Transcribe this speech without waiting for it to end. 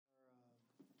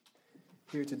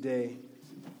here today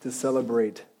to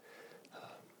celebrate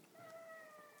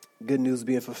good news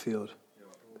being fulfilled.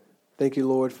 Thank you,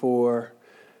 Lord, for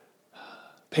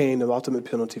paying the ultimate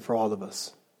penalty for all of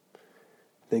us.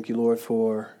 Thank you, Lord,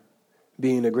 for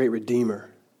being a great redeemer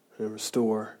and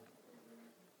restorer.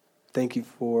 Thank you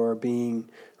for being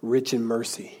rich in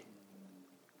mercy,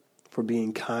 for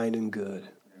being kind and good.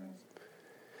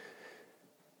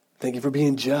 Thank you for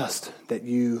being just, that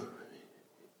you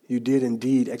did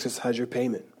indeed exercise your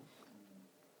payment.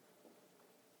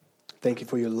 Thank you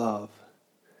for your love,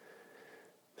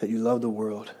 that you love the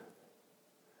world.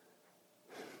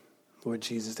 Lord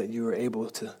Jesus, that you were able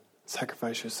to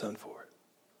sacrifice your son for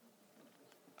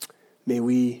it. May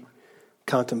we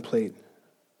contemplate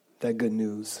that good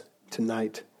news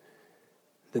tonight,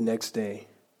 the next day,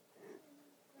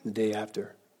 the day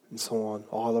after, and so on,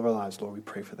 all of our lives, Lord. We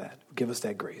pray for that. Give us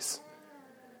that grace.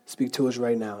 Speak to us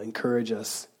right now. Encourage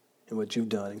us in what you've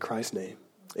done. In Christ's name,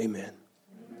 amen.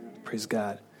 Praise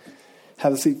God.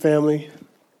 Have a seat, family.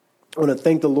 I want to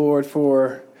thank the Lord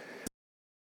for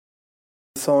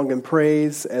song and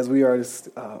praise as we are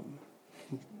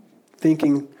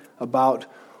thinking about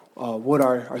what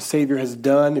our Savior has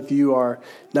done. If you are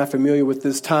not familiar with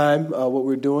this time, what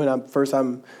we're doing, I'm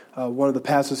one of the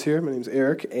pastors here. My name is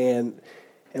Eric, and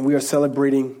we are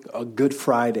celebrating a Good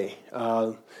Friday.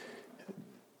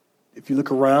 If you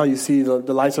look around, you see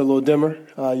the lights are a little dimmer.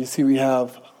 You see we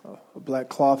have a black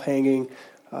cloth hanging.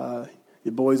 Your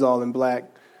boys all in black.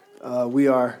 We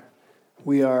are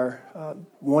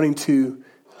wanting to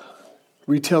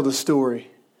retell the story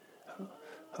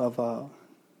of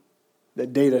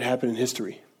that day that happened in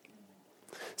history.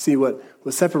 See, what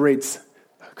separates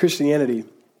Christianity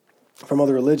from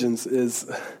other religions is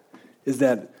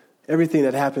that everything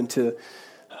that happened to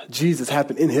Jesus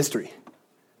happened in history,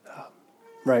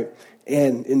 right?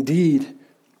 And indeed,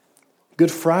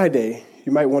 Good Friday,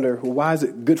 you might wonder, well, why is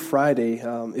it Good Friday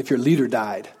if your leader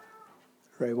died?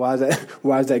 Right?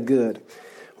 Why is that good?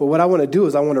 Well, what I want to do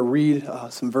is I want to read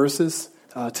some verses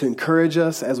to encourage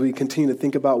us as we continue to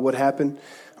think about what happened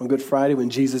on Good Friday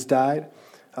when Jesus died,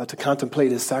 to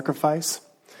contemplate his sacrifice.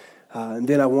 And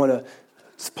then I want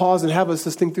to pause and have us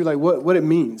just think through like what it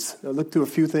means. I'll look through a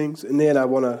few things, and then I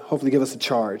want to hopefully give us a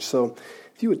charge. So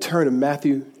if you would turn to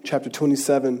Matthew chapter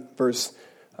 27, verse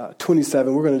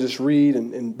 27, we're going to just read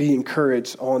and be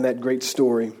encouraged on that great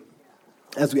story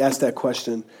as we ask that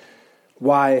question,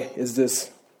 why is this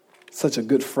such a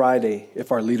Good Friday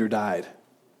if our leader died?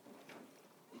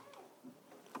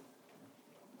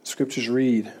 Scriptures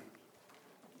read,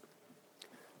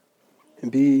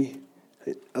 and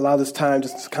allow this time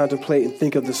just to contemplate and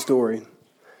think of the story.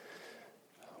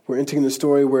 We're entering the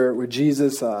story where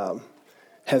Jesus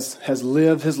has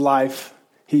lived his life.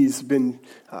 He's been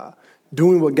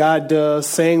doing what God does,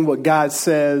 saying what God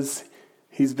says.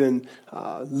 He's been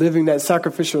living that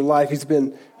sacrificial life. He's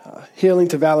been healing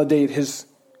to validate his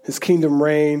kingdom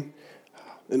reign.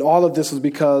 And all of this was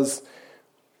because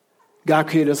God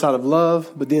created us out of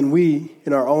love, but then we,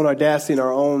 in our own audacity, in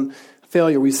our own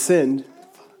failure, we sinned,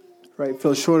 right?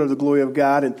 Fell short of the glory of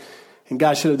God, and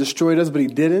God should have destroyed us, but he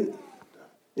didn't.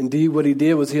 Indeed, what he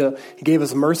did was he gave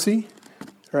us mercy,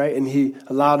 right? And he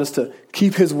allowed us to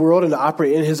keep his world and to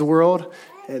operate in his world.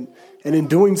 And in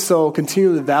doing so,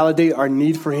 continue to validate our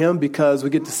need for him, because we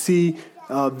get to see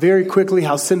very quickly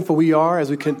how sinful we are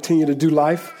as we continue to do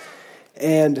life.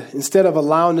 And instead of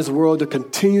allowing this world to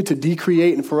continue to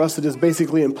decreate and for us to just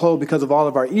basically implode because of all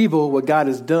of our evil, what God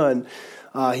has done,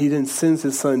 he then sends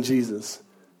his son Jesus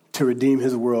to redeem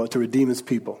his world, to redeem his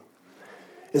people.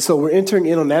 And so we're entering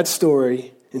in on that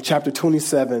story in chapter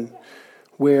 27,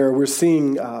 where we're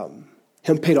seeing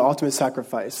him pay the ultimate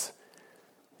sacrifice,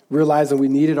 realizing we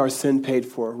needed our sin paid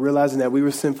for, realizing that we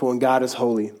were sinful and God is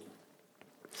holy.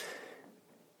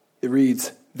 It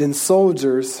reads, then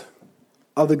soldiers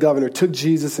of the governor took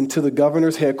Jesus into the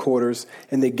governor's headquarters,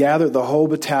 and they gathered the whole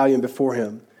battalion before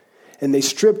him. And they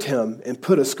stripped him and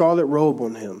put a scarlet robe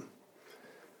on him.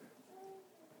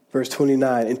 Verse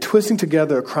 29, and twisting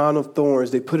together a crown of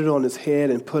thorns, they put it on his head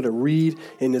and put a reed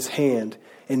in his hand.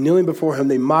 And kneeling before him,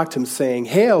 they mocked him, saying,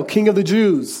 "Hail, King of the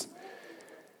Jews!"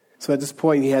 So at this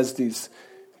point, he has these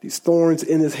thorns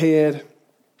in his head,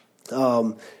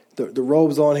 the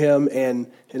robes on him, and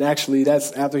actually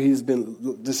that's after he's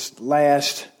been just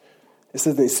lashed. It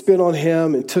says they spit on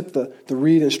him and took the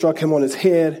reed and struck him on his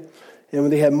head. And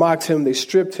when they had mocked him, they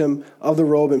stripped him of the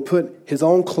robe and put his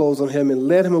own clothes on him and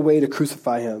led him away to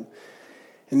crucify him.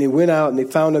 And they went out and they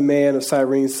found a man of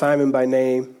Cyrene, Simon by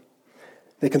name.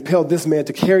 They compelled this man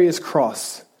to carry his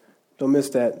cross. Don't miss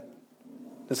that.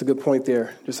 That's a good point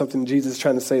there. There's something Jesus is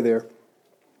trying to say there.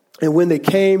 And when they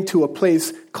came to a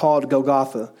place called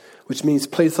Golgotha, which means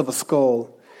place of a skull,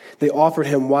 they offered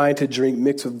him wine to drink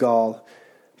mixed with gall.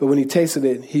 But when he tasted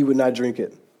it, he would not drink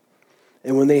it.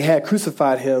 And when they had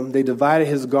crucified him, they divided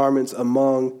his garments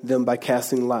among them by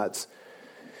casting lots.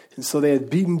 And so they had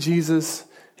beaten Jesus.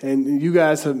 And you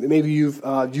guys have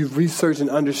you've researched and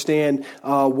understand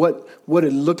what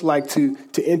it looked like to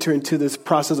enter into this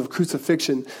process of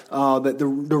crucifixion. That the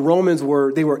Romans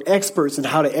were experts in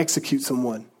how to execute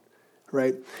someone,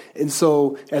 right? And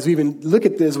so as we even look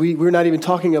at this, we're not even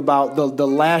talking about the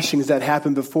lashings that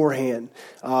happened beforehand.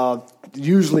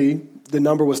 Usually the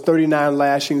number was 39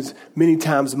 lashings, many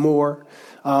times more.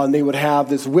 And they would have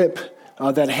this whip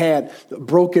that had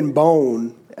broken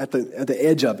bone at the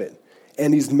edge of it.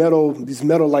 And these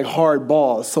metal like hard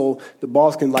balls, so the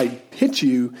balls can like hit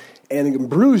you and it can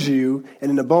bruise you, and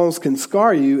then the bones can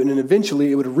scar you, and then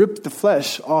eventually it would rip the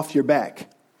flesh off your back.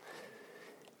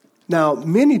 Now,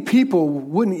 many people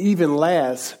wouldn't even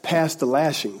last past the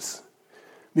lashings,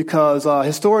 because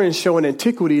historians show in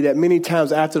antiquity that many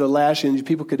times after the lashings,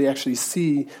 people could actually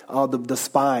see the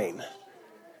spine.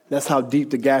 That's how deep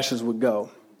the gashes would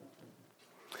go.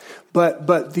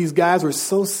 But these guys were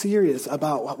so serious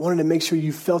about wanting to make sure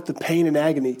you felt the pain and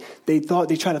agony. They tried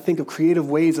to think of creative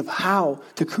ways of how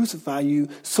to crucify you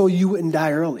so you wouldn't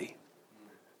die early.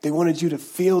 They wanted you to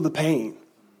feel the pain.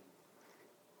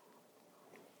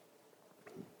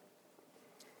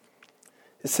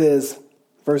 It says,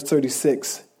 verse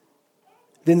 36,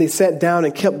 then they sat down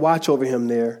and kept watch over him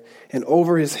there, and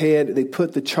over his head they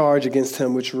put the charge against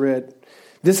him, which read,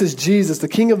 "This is Jesus, the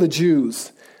King of the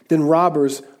Jews." Then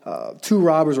two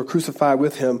robbers were crucified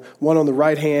with him, one on the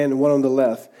right hand and one on the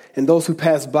left. And those who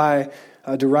passed by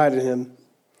derided him,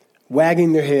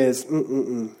 wagging their heads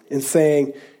and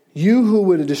saying, "You who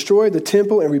would destroy the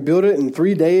temple and rebuild it in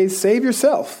 3 days, save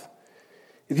yourself.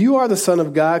 If you are the Son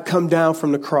of God, come down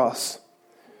from the cross."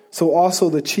 So also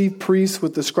the chief priests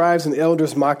with the scribes and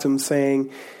elders mocked him, saying,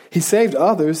 "He saved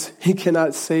others, he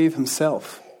cannot save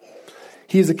himself.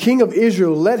 He is the King of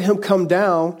Israel. Let him come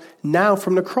down now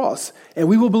from the cross, and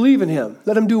we will believe in him.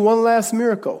 Let him do one last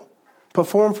miracle,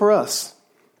 perform for us."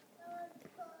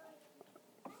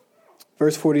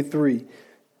 Verse 43,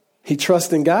 he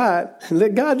trusts in God, and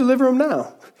let God deliver him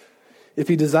now, if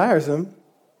he desires him.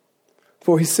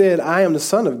 For he said, "I am the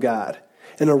Son of God."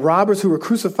 And the robbers who were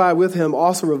crucified with him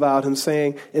also reviled him,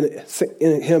 saying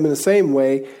in the same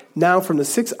way, "Now from the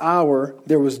 6th hour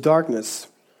there was darkness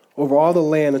over all the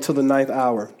land until the 9th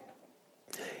hour.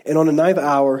 And on the 9th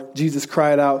hour, Jesus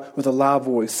cried out with a loud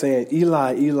voice, saying,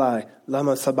 "Eli, Eli,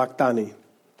 lama sabachthani?"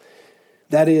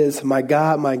 That is, my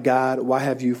God, why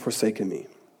have you forsaken me?"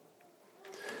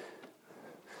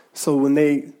 So when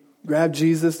they grabbed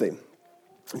Jesus, they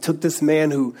took this man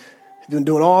who had been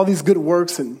doing all these good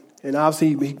works, and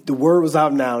obviously the word was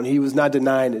out now, and he was not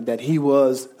denying it, that he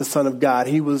was the Son of God.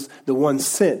 He was the one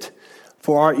sent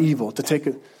for our evil, to take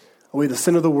away the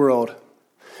sin of the world.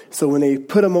 So when they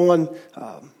put him on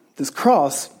this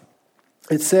cross,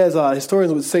 it says,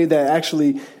 historians would say that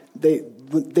actually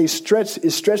it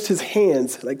stretched his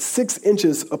hands like 6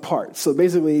 inches apart. So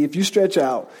basically, if you stretch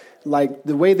out, like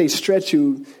the way they stretch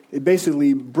you, it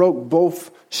basically broke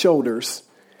both shoulders.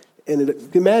 And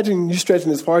imagine you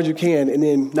stretching as far as you can, and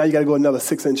then now you got to go another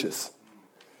 6 inches.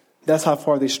 That's how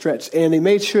far they stretched. And they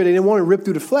made sure they didn't want to rip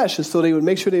through the flesh. And so they would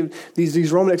make sure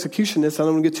these Roman executionists, I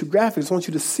don't want to get too graphic, I just want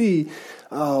you to see,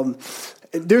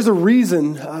 there's a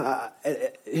reason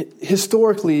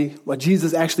historically why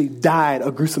Jesus actually died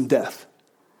a gruesome death.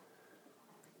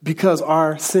 Because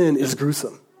our sin is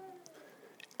gruesome.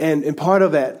 And part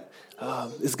of that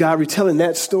is God retelling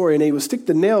that story. And they would stick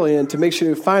the nail in to make sure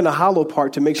they would find a hollow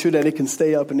part to make sure that it can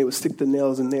stay up, and they would stick the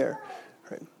nails in there.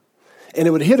 Right? And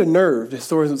it would hit a nerve. The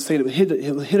historians would say it would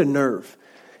hit a nerve.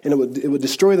 And it would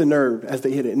destroy the nerve as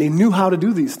they hit it. And they knew how to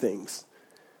do these things.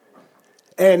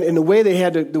 And the way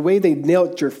they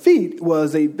nailed your feet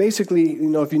was they basically,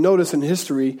 if you notice in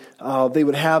history, they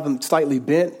would have them slightly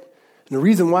bent. And the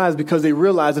reason why is because they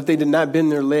realized if they did not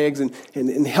bend their legs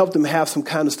and help them have some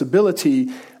kind of stability,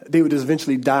 they would just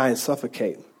eventually die and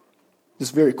suffocate.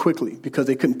 Just very quickly, because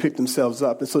they couldn't pick themselves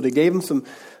up. And so they gave them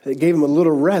a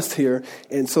little rest here.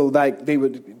 And so they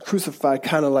would crucify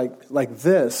kind of like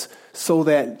this, so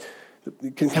that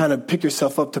you can kind of pick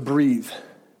yourself up to breathe.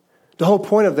 The whole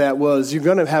point of that was you're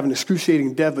going to have an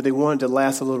excruciating death, but they wanted to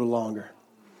last a little longer.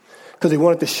 Because they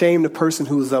wanted to shame the person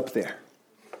who was up there.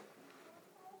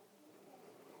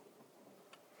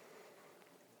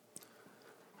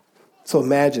 So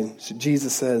imagine,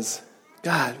 Jesus says,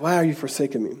 "God, why are you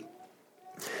forsaking me?"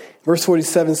 Verse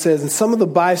 47 says, and some of the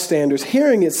bystanders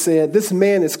hearing it said, "This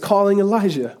man is calling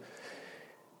Elijah."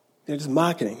 They're just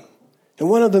mocking. And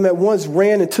one of them at once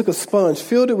ran and took a sponge,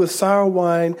 filled it with sour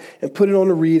wine, and put it on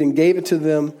a reed and gave it to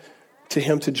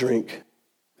him to drink.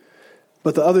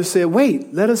 But the other said,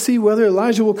 "Wait, let us see whether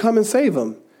Elijah will come and save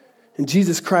him." And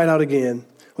Jesus cried out again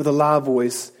with a loud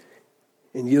voice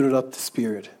and yielded up the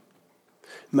spirit.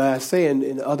 May I say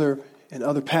in other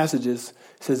passages,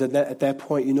 it says that at that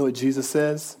point, you know what Jesus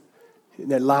says? In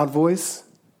that loud voice,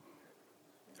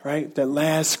 right? That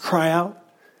last cry out,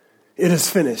 "It is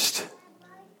finished."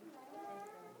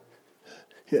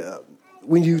 Yeah.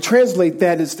 When you translate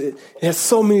that, it has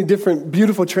so many different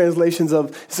beautiful translations of,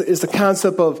 it's the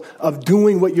concept of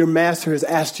doing what your master has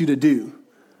asked you to do,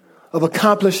 of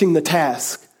accomplishing the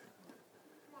task.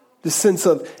 The sense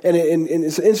of, and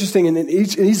it's interesting, in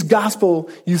each gospel,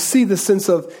 you see the sense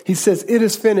of, he says, "It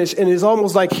is finished," and it's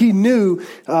almost like he knew,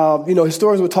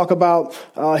 historians would talk about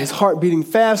his heart beating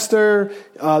faster.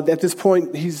 At this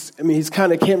point, he's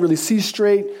kind of can't really see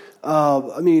straight.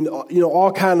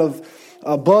 All kind of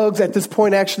bugs at this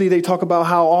point. Actually, they talk about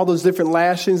how all those different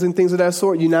lashings and things of that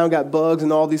sort, you now got bugs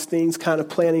and all these things kind of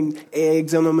planting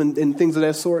eggs in them and things of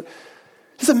that sort.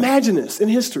 Just imagine this in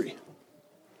history.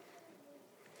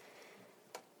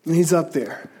 And he's up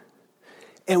there.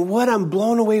 And what I'm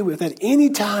blown away with, at any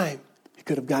time, he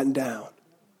could have gotten down.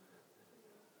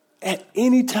 At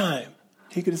any time,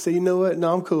 he could have said, "You know what?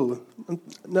 No, I'm cool.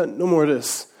 No more of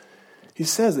this." He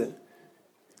says it.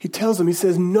 He tells him, he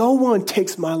says, "No one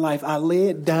takes my life. I lay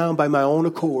it down by my own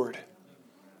accord."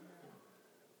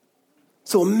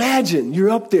 So imagine you're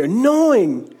up there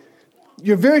knowing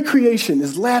your very creation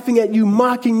is laughing at you,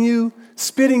 mocking you,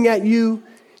 spitting at you,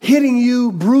 hitting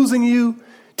you, bruising you,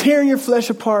 tearing your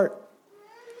flesh apart,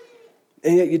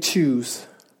 and yet you choose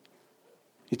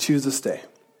to stay.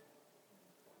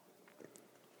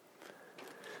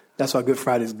 That's why Good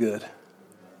Friday is good.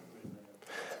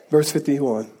 Verse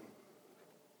 51.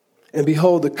 "And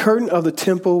behold, the curtain of the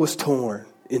temple was torn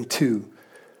in two,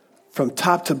 from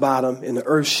top to bottom, and the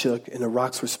earth shook, and the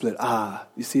rocks were split."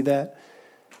 You see that?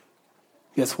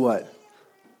 Guess what?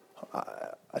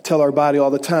 I tell our body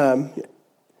all the time,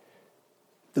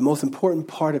 the most important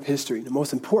part of history, the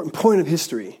most important point of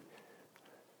history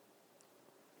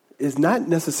is not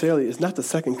the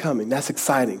second coming. That's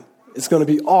exciting. It's going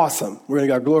to be awesome. We're going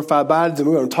to get our glorified bodies, and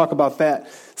we're going to talk about that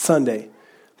Sunday.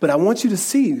 But I want you to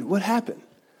see what happened.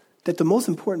 That the most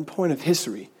important point of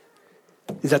history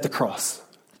is at the cross.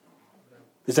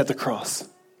 Is at the cross.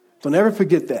 Don't ever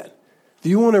forget that. If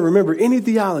you want to remember any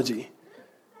theology,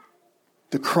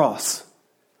 the cross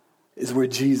is where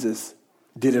Jesus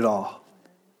did it all.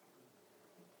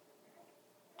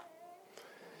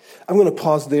 I'm going to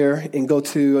pause there and go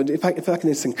to, if I can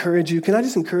just encourage you, can I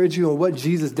just encourage you on what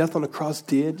Jesus' death on the cross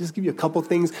did? Just give you a couple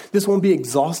things. This won't be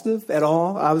exhaustive at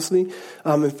all, obviously.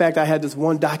 In fact, I had this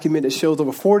one document that shows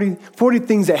over 40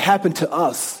 things that happened to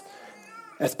us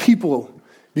as people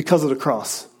because of the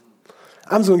cross.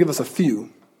 I'm just going to give us a few.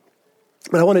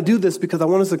 But I want to do this because I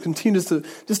want us to continue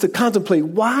just to contemplate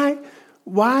why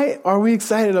are we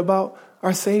excited about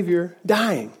our Savior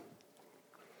dying?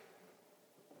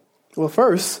 Well,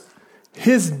 first,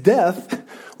 his death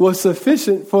was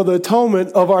sufficient for the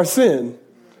atonement of our sin.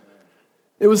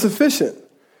 It was sufficient.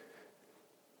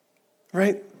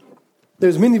 Right?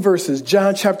 There's many verses.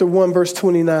 John chapter 1, verse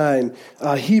 29.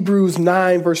 Hebrews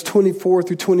 9, verse 24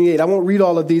 through 28. I won't read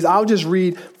all of these. I'll just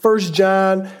read 1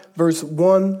 John verse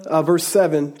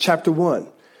 7, chapter 1.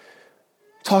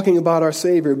 Talking about our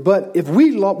Savior. "But if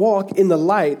we walk in the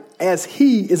light as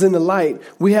he is in the light,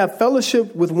 we have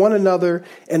fellowship with one another,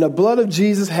 and the blood of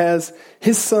Jesus,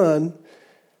 his Son,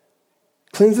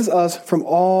 cleanses us from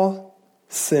all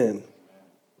sin."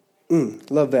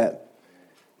 Love that.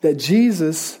 That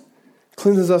Jesus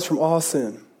cleanses us from all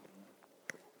sin.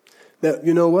 That,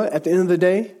 you know what? At the end of the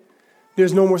day,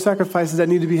 there's no more sacrifices that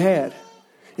need to be had.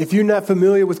 If you're not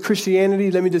familiar with Christianity,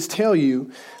 let me just tell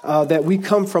you that we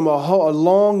come from a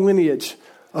long lineage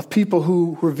of people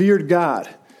who revered God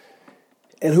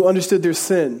and who understood their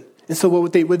sin. And so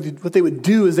what they would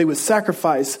do is they would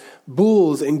sacrifice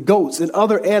bulls and goats and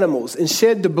other animals and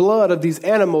shed the blood of these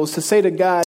animals to say to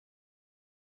God,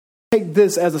 "Take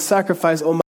this as a sacrifice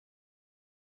on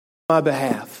my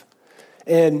behalf."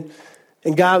 And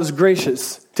God was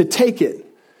gracious to take it,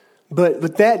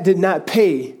 but that did not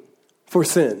pay for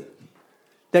sin.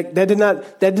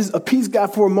 That just appeased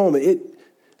God for a moment.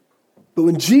 But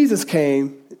when Jesus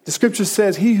came, the scripture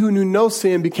says, "He who knew no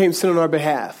sin became sin on our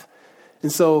behalf." And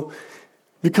so,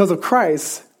 because of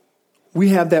Christ, we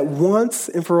have that once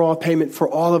and for all payment for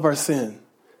all of our sin.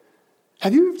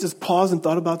 Have you just paused and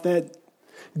thought about that?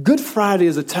 Good Friday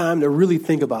is a time to really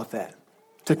think about that,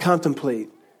 to contemplate.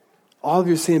 All of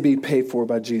your sin being paid for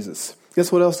by Jesus.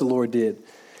 Guess what else the Lord did?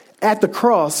 At the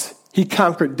cross, he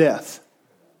conquered death.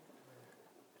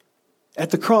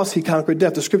 At the cross, he conquered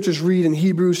death. The scriptures read in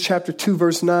Hebrews chapter 2,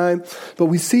 verse 9, but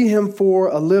we see him for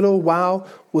a little while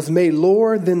was made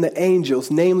lower than the angels,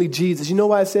 namely Jesus. You know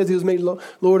why it says he was made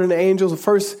lower than the angels?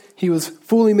 First, he was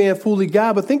fully man, fully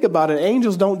God, but think about it.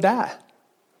 Angels don't die.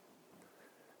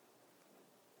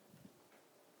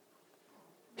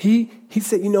 He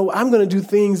said, I'm going to do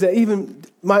things that even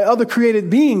my other created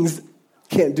beings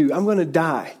can't do. I'm going to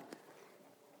die.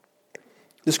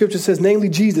 The scripture says, namely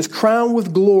Jesus, crowned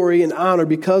with glory and honor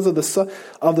because of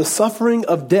the suffering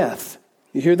of death.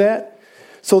 You hear that?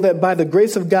 So that by the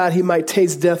grace of God, he might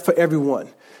taste death for everyone.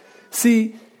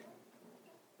 See,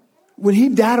 when he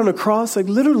died on the cross, like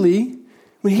literally,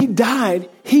 when he died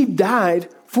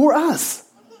for us.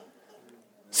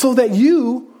 So that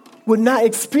you would not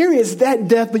experience that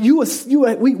death, but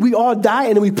we all die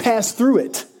and then we pass through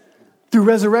it, through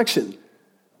resurrection.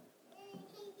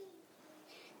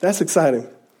 That's exciting.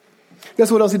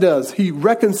 Guess what else he does? He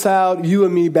reconciled you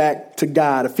and me back to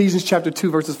God. Ephesians chapter 2,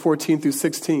 verses 14 through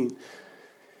 16.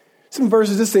 Some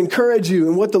verses just to encourage you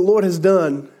in what the Lord has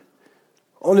done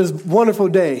on this wonderful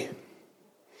day.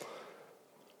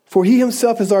 For he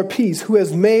himself is our peace, who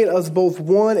has made us both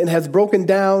one and has broken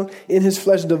down in his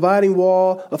flesh the dividing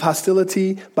wall of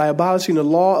hostility by abolishing the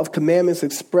law of commandments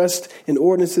expressed in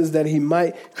ordinances, that he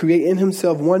might create in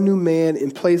himself one new man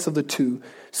in place of the two,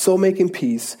 so making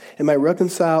peace, and might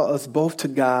reconcile us both to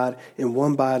God in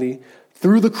one body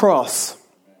through the cross,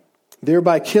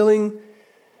 thereby killing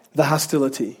the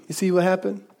hostility. You see what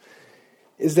happened?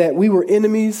 Is that we were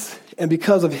enemies, and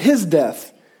because of his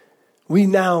death, we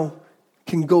now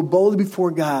can go boldly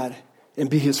before God and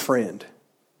be his friend.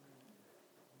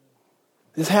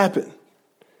 This happened.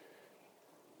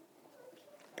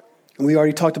 And we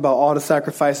already talked about all the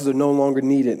sacrifices are no longer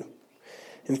needed.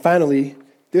 And finally,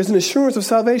 there's an assurance of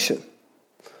salvation.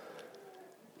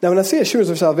 Now, when I say assurance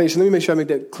of salvation, let me make sure I make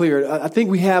that clear. I think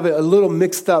we have it a little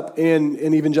mixed up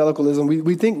in evangelicalism.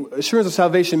 We think assurance of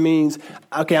salvation means,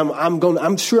 okay,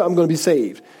 I'm sure I'm going to be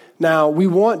saved. Now, we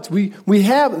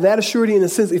have that assurity in a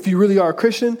sense if you really are a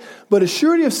Christian, but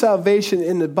assurity of salvation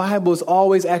in the Bible is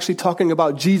always actually talking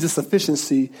about Jesus'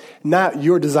 sufficiency, not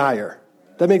your desire.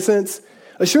 That makes sense?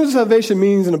 Assurance of salvation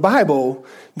means in the Bible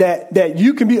that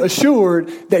you can be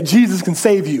assured that Jesus can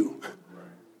save you.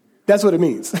 That's what it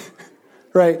means,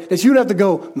 right? That you don't have to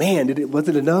go, man, was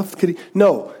it enough?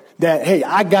 No, that, hey,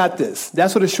 I got this.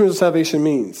 That's what assurance of salvation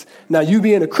means. Now, you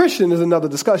being a Christian is another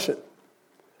discussion.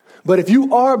 But if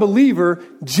you are a believer,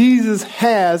 Jesus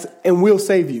has and will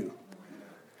save you.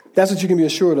 That's what you can be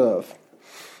assured of.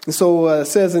 And so it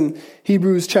says in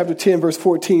Hebrews chapter 10, verse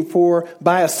 14, for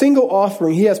by a single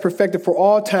offering, he has perfected for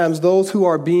all times those who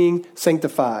are being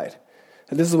sanctified.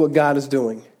 And this is what God is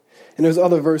doing. And there's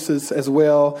other verses as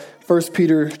well. 1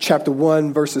 Peter chapter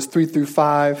 1, verses 3 through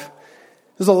 5.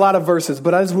 There's a lot of verses,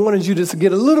 but I just wanted you to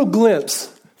get a little glimpse,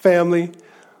 family,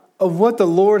 of what the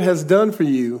Lord has done for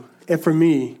you and for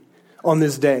me on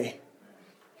this day.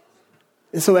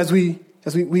 And so as we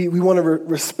want to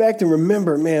respect and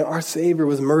remember, man, our Savior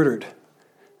was murdered.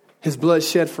 His blood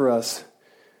shed for us.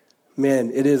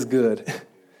 Man, it is good.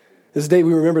 This day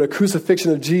we remember the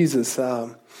crucifixion of Jesus.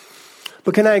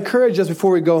 But can I encourage us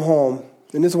before we go home,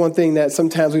 and this is one thing that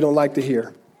sometimes we don't like to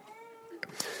hear.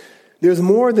 There's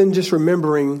more than just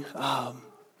remembering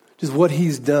just what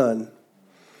he's done.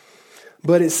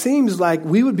 But it seems like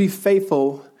we would be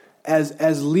faithful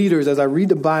as leaders, as I read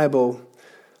the Bible,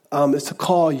 is to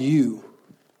call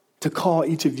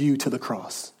each of you to the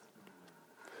cross.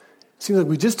 It seems like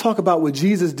we just talk about what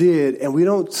Jesus did and we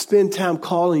don't spend time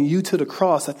calling you to the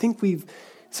cross. I think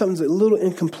something's a little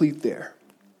incomplete there.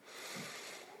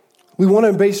 We want to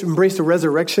embrace the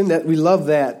resurrection, that we love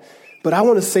that. But I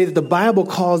want to say that the Bible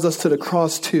calls us to the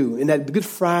cross too. And that Good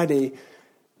Friday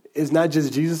is not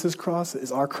just Jesus' cross,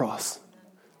 it's our cross.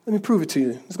 Let me prove it to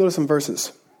you. Let's go to some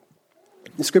verses.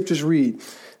 The scriptures read,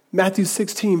 Matthew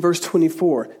 16, verse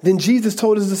 24. Then Jesus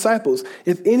told his disciples,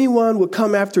 if anyone would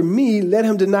come after me, let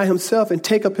him deny himself and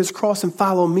take up his cross and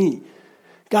follow me.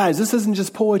 Guys, this isn't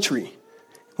just poetry.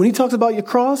 When he talks about your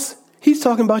cross, he's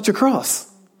talking about your cross.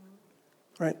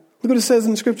 Right? Look what it says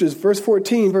in the scriptures, verse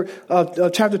 14,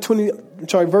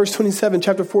 verse 27,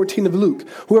 chapter 14 of Luke.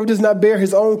 Whoever does not bear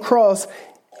his own cross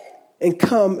and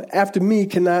come after me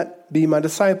cannot be my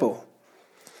disciple.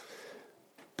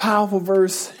 Powerful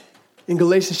verse in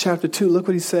Galatians chapter 2. Look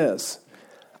what he says.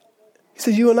 He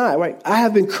says, you and I, right? I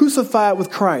have been crucified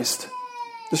with Christ,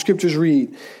 the scriptures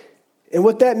read. And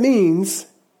what that means,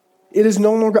 it is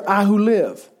no longer I who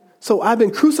live, So I've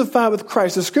been crucified with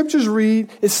Christ. The scriptures read,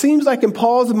 it seems like in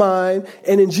Paul's mind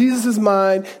and in Jesus'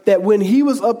 mind that when he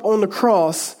was up on the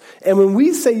cross, and when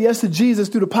we say yes to Jesus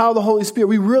through the power of the Holy Spirit,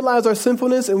 we realize our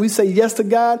sinfulness and we say yes to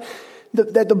God,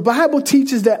 that the Bible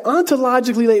teaches that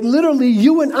ontologically, like literally,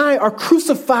 you and I are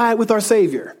crucified with our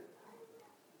Savior.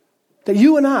 That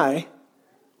you and I,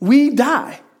 we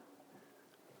die.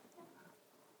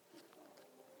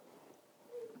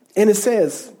 And it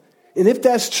says, and if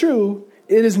that's true,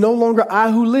 it is no longer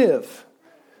I who live.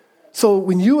 So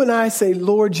when you and I say,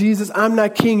 Lord Jesus, I'm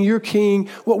not king, you're king,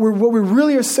 what we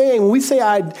really are saying, when we say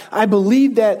I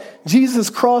believe that Jesus'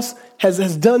 cross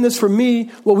has done this for me,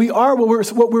 what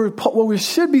we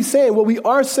should be saying, what we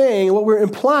are saying, what we're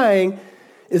implying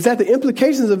is that the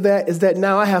implications of that is that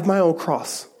now I have my own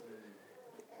cross.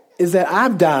 Is that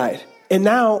I've died and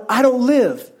now I don't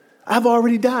live. I've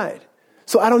already died.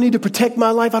 So I don't need to protect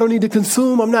my life. I don't need to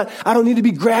consume. I don't need to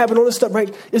be grabbing all this stuff,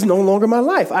 right? It's no longer my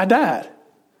life. I died.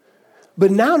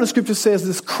 But now the scripture says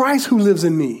it's Christ who lives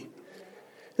in me.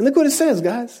 And look what it says,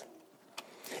 guys.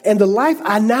 And the life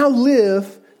I now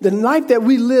live, the life that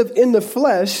we live in the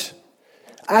flesh,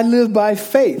 I live by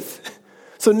faith.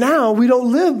 So now we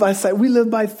don't live by sight. We live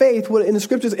by faith, what in the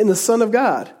scriptures, in the Son of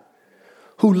God,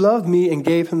 who loved me and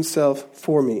gave himself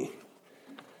for me.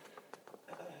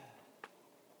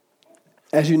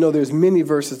 As you know, there's many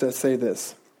verses that say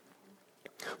this.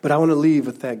 But I want to leave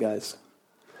with that, guys.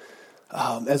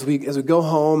 As we go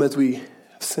home, as we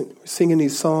sing in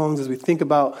these songs, as we think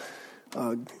about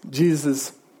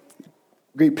Jesus'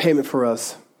 great payment for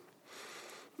us,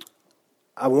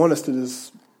 I want us to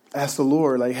just ask the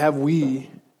Lord, like, have we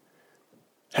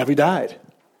died?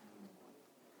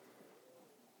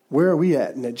 Where are we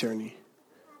at in that journey?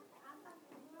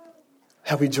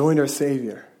 Have we joined our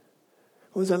Savior?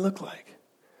 What does that look like?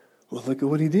 Well, look at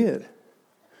what he did.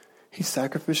 He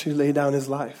sacrificially laid down his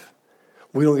life.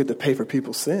 We don't get to pay for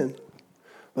people's sin.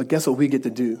 But guess what we get to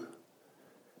do?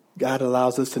 God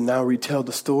allows us to now retell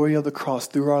the story of the cross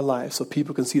through our lives so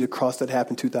people can see the cross that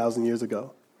happened 2,000 years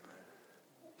ago.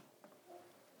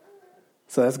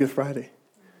 So that's Good Friday.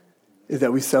 Is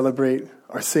that we celebrate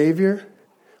our Savior,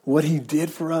 what he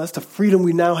did for us, the freedom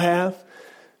we now have.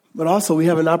 But also we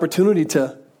have an opportunity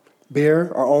to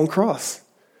bear our own cross,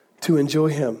 to enjoy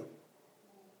him,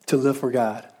 to live for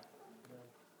God.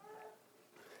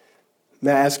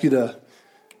 May I ask you to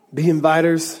be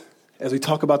inviters as we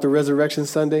talk about the Resurrection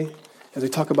Sunday, as we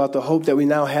talk about the hope that we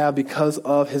now have because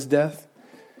of his death.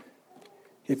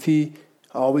 I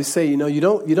always say, you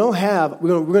don't have,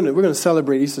 we're going to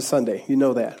celebrate Easter Sunday. You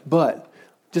know that. But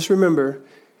just remember,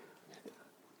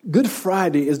 Good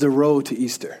Friday is the road to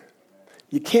Easter.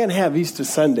 You can't have Easter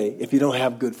Sunday if you don't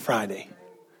have Good Friday.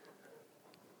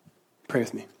 Pray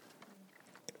with me.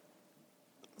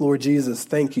 Lord Jesus,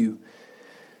 thank you.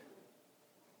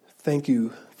 Thank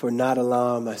you for not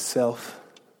allowing myself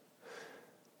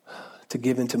to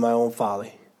give into my own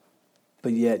folly,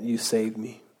 but yet you saved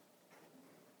me.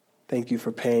 Thank you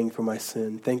for paying for my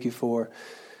sin. Thank you for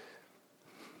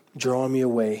drawing me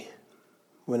away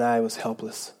when I was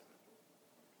helpless.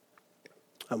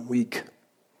 I'm weak.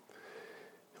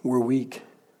 We're weak.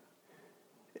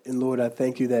 And Lord, I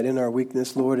thank you that in our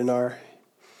weakness, Lord,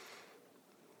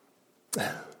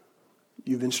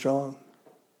 you've been strong.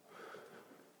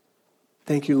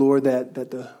 Thank you, Lord, that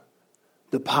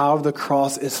the power of the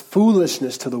cross is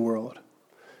foolishness to the world.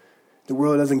 The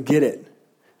world doesn't get it.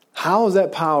 How is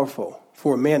that powerful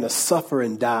for a man to suffer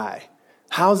and die?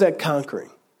 How is that conquering?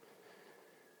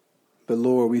 But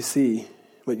Lord, we see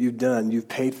what you've done. You've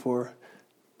paid for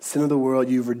sin of the world.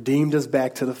 You've redeemed us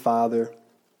back to the Father.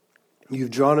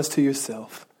 You've drawn us to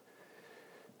yourself.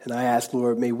 And I ask,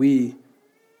 Lord, may we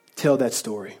tell that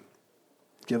story.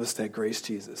 Give us that grace,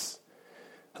 Jesus.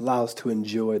 Allow us to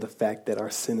enjoy the fact that our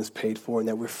sin is paid for and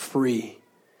that we're free.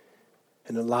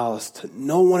 And allow us to,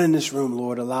 no one in this room,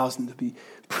 Lord, allows them to be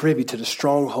privy to the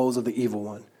strongholds of the evil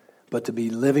one, but to be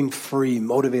living free,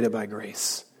 motivated by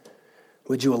grace.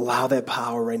 Would you allow that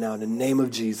power right now in the name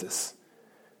of Jesus?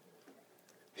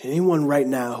 Anyone right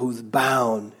now who's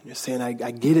bound, and you're saying, I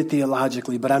get it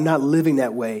theologically, but I'm not living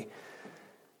that way.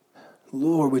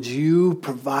 Lord, would you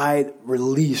provide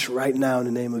release right now in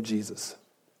the name of Jesus?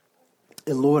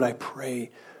 And Lord, I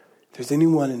pray, if there's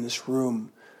anyone in this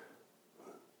room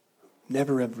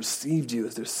never have received you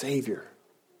as their Savior,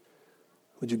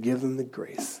 would you give them the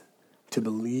grace to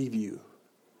believe you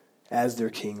as their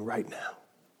King right now?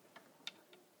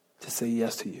 To say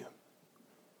yes to you.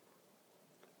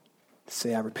 To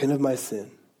say, I repent of my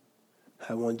sin.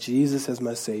 I want Jesus as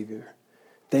my Savior.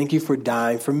 Thank you for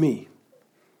dying for me.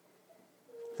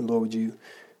 And Lord, would you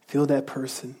fill that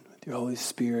person with your Holy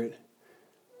Spirit?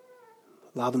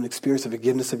 Allow them to experience the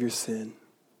forgiveness of your sin.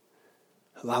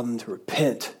 Allow them to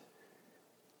repent,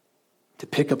 to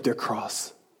pick up their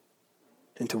cross,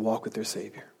 and to walk with their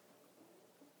Savior.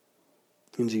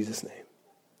 In Jesus' name,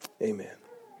 amen.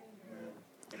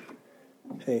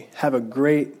 Hey, have a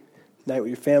great night with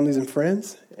your families and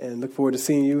friends, and look forward to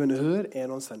seeing you in the hood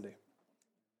and on Sunday.